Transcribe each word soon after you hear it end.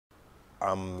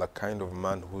I'm the kind of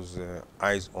man who's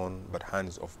eyes on but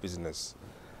hands off business.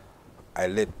 I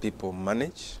let people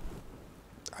manage.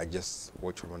 I just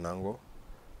watch from an angle,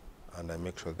 and I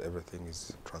make sure that everything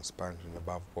is transparent and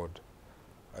above board.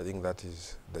 I think that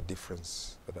is the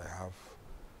difference that I have.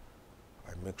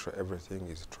 I make sure everything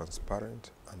is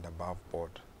transparent and above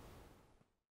board.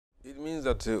 It means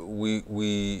that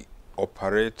we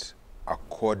operate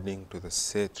according to the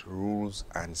set rules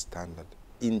and standards,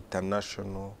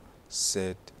 international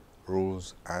set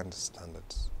rules and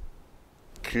standards,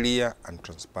 clear and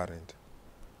transparent.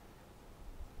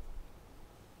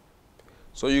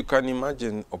 So you can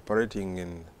imagine operating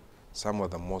in some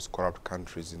of the most corrupt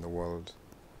countries in the world,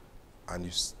 and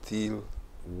you still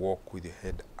walk with your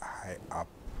head high up.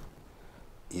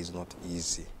 Is not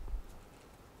easy.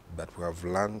 But we have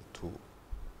learned to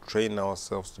train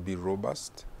ourselves to be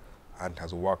robust, and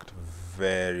has worked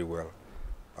very well.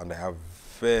 And I have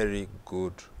very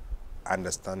good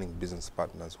understanding business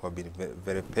partners who have been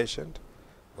very patient,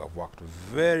 who have worked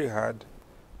very hard,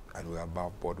 and we are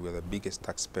above board. We are the biggest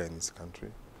taxpayer in this country.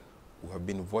 We have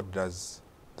been voted as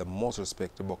the most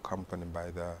respectable company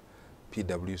by the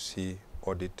PwC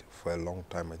audit for a long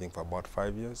time, I think for about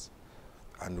 5 years,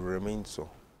 and we remain so.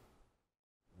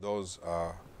 Those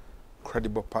are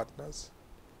credible partners,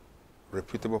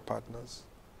 reputable partners,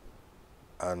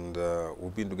 and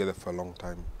we've been together for a long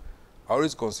time. I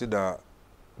always consider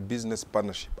business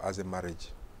partnership as a marriage.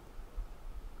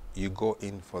 You go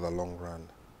in for the long run.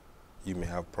 You may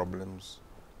have problems,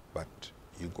 but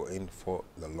you go in for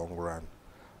the long run.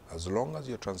 As long as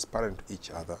you're transparent to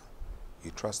each other, you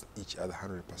trust each other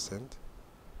 100%,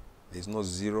 there's no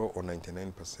 0 or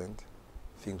 99%,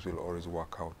 things will always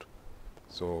work out.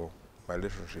 So my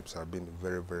relationships have been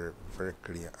very, very, very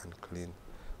clear and clean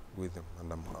with them,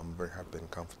 and I'm very happy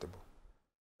and comfortable.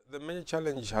 The major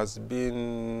challenge has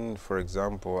been, for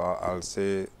example, I'll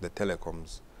say the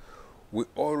telecoms. We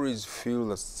always feel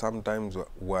that sometimes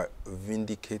we're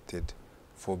vindicated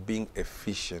for being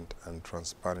efficient and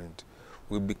transparent.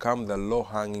 We become the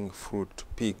low-hanging fruit to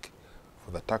pick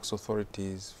for the tax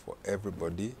authorities, for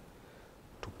everybody,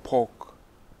 to poke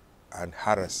and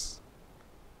harass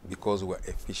because we're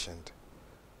efficient.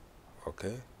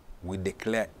 Okay? We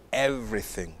declare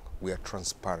everything. We are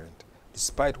transparent.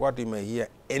 Despite what you may hear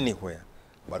anywhere,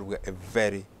 but we are a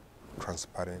very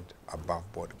transparent,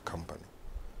 above-board company.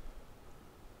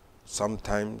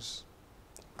 Sometimes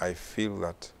I feel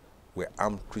that we're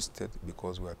arm-twisted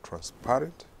because we are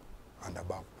transparent and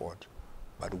above board,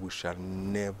 but we shall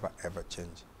never, ever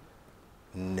change.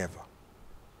 Never.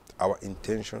 Our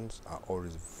intentions are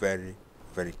always very,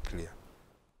 very clear.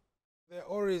 There are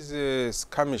always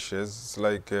skirmishes,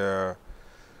 like a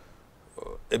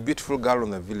beautiful girl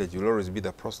in the village will always be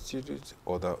the prostitute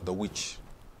or the witch.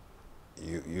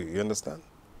 You understand?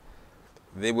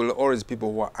 There will always be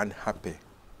people who are unhappy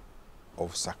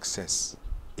of success.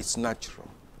 It's natural.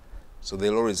 So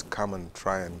they'll always come and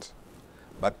try and,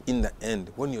 but in the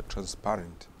end, when you're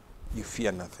transparent, you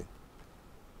fear nothing.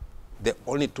 The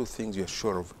only two things you're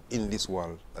sure of in this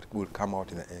world that will come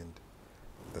out in the end: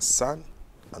 the sun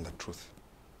and the truth.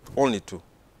 Only two.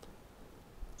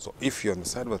 So if you're on the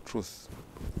side of the truth,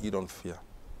 you don't fear.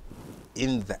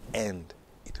 In the end,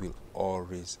 it will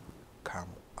always come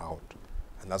out.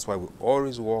 And that's why we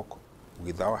always walk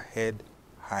with our head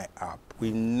high up.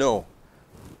 We know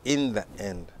in the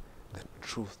end, the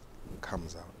truth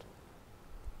comes out.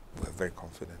 We're very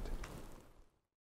confident.